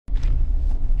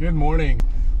Good morning.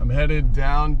 I'm headed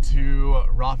down to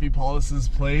Raffe Paulis's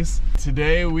place.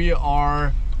 Today we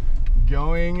are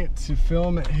going to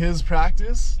film his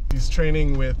practice. He's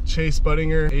training with Chase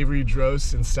Budinger, Avery,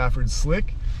 Drost, and Stafford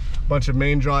Slick. A bunch of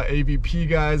main draw AVP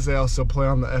guys. They also play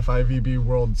on the FIVB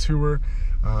World Tour.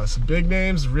 Some big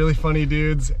names, really funny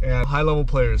dudes, and high-level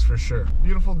players for sure.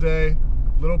 Beautiful day,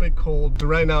 a little bit cold. So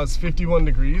right now it's 51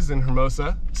 degrees in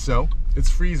Hermosa, so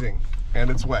it's freezing and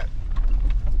it's wet.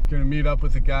 Gonna meet up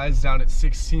with the guys down at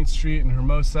 16th Street in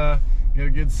Hermosa. Get a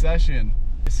good session.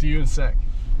 See you in a sec.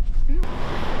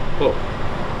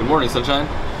 Oh, good morning, sunshine.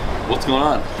 What's going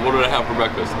on? What did I have for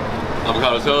breakfast?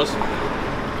 Avocado toast,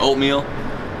 oatmeal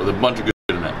with a bunch of good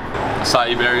shit in it.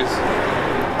 Acai berries.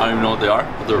 I don't even know what they are,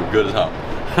 but they're good as hell.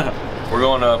 We're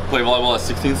going to play volleyball at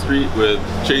 16th Street with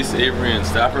Chase, Avery, and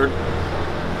Stafford.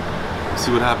 Let's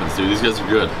see what happens, dude. These guys are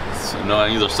good. So, I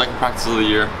think their second practice of the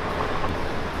year.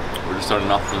 We're just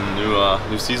starting off the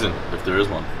new season, if there is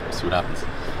one. We'll see what happens.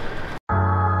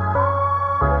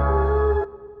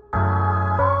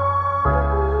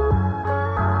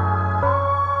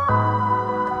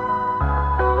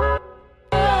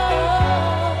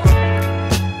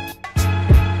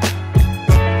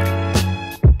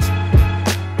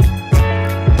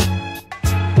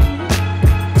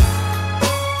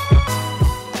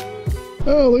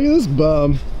 Oh, look at this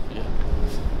bum. Yeah.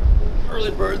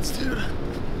 Early birds, dude.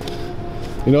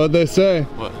 You know what they say?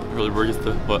 What? Early bird gets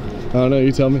the what? I don't know,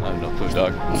 you tell me. I don't know,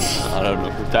 dog. I don't know.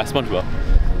 That's SpongeBob.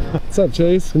 What's up,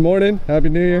 Chase? Good morning. Happy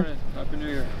New Year. Morning. Happy New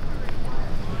Year.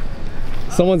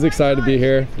 Someone's excited to be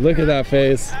here. Look at that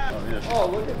face.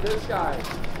 Oh, look at this guy.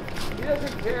 He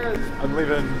doesn't care. I'm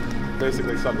leaving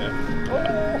basically Sunday.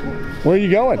 Where are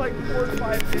you going? Like 4 to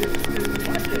 5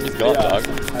 days. He's gone, dog.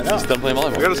 I know. He's done playing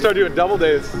volleyball. We gotta start doing double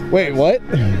days. Wait, what?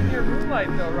 Your moonlight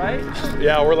though, right?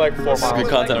 Yeah, we're like 4 miles. Good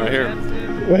content right here.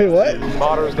 Wait, what?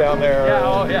 Motors down there. Yeah,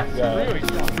 oh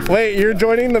yeah. Wait, you're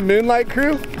joining the Moonlight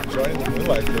crew? Joining the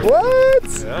Moonlight crew.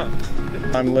 What? Yeah.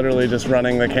 I'm literally just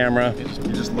running the camera.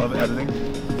 You just love editing?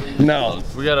 No.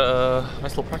 We got a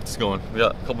nice little practice going. We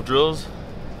got a couple drills,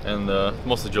 and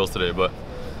mostly drills today, but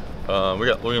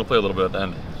we're gonna play a little bit at the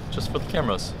end, just for the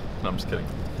cameras. No, I'm just kidding.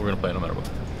 We're gonna play no matter what.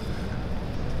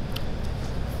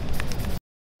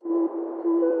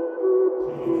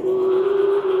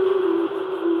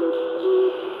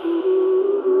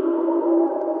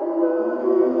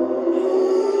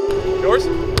 Yours?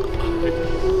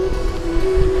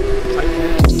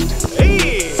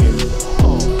 Hey!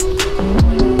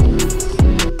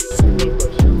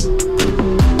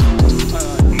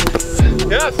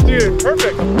 Yes, dude,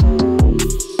 perfect.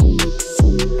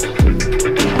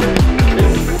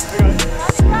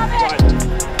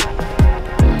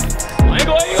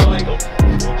 Angle.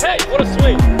 Hey, what a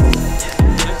swing.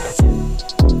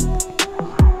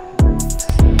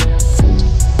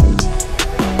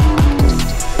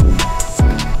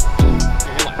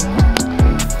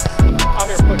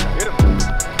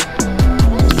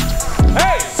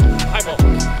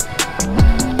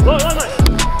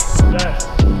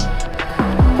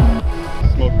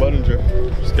 Budinger.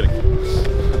 Just kidding.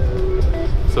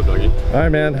 What's up, doggy? All right,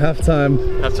 man, halftime.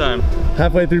 Halftime.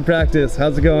 Halfway through practice.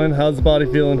 How's it going? How's the body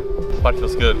feeling? Body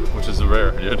feels good, which is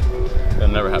rare, dude.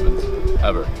 That never happens,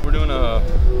 ever. We're doing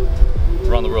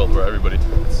around the world where everybody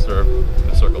can serve in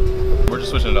a circle. We're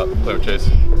just switching it up, playing with Chase,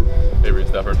 Avery, and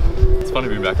Stafford. It's fun to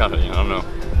be back out, I don't know.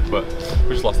 But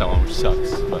we just lost that one, which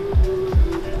sucks. But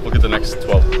we'll get the next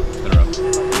 12 in a row.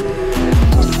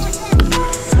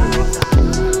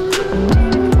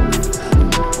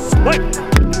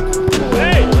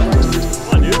 Hey! Come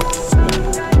on, dude.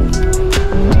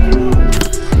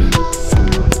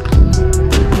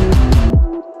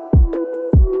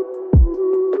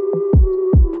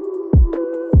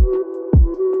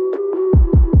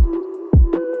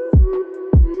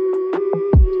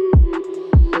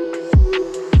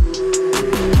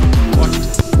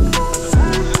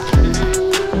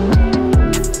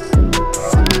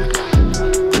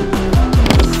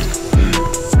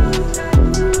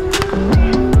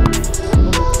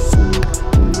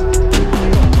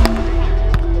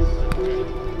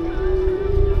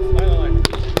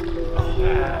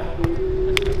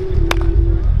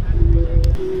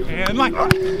 And line.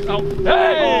 Oh.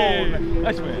 Hey!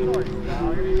 Nice win.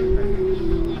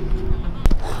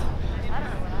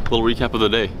 Little recap of the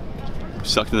day. We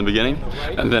sucked in the beginning,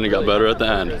 and then it got better at the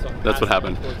end. That's what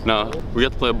happened. No, we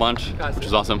got to play a bunch, which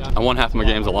is awesome. I won half of my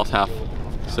games, I lost half.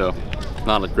 So,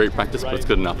 not a great practice, but it's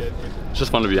good enough. It's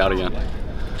just fun to be out again.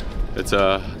 It's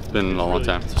been a long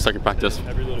time. It's our second practice.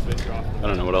 I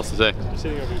don't know what else to say.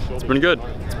 It's been good.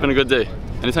 It's been a good day.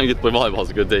 Anytime you get to play volleyball is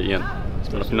a good day, Ian.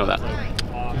 Just don't know if you know that.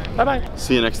 Bye-bye.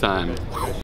 See you next time.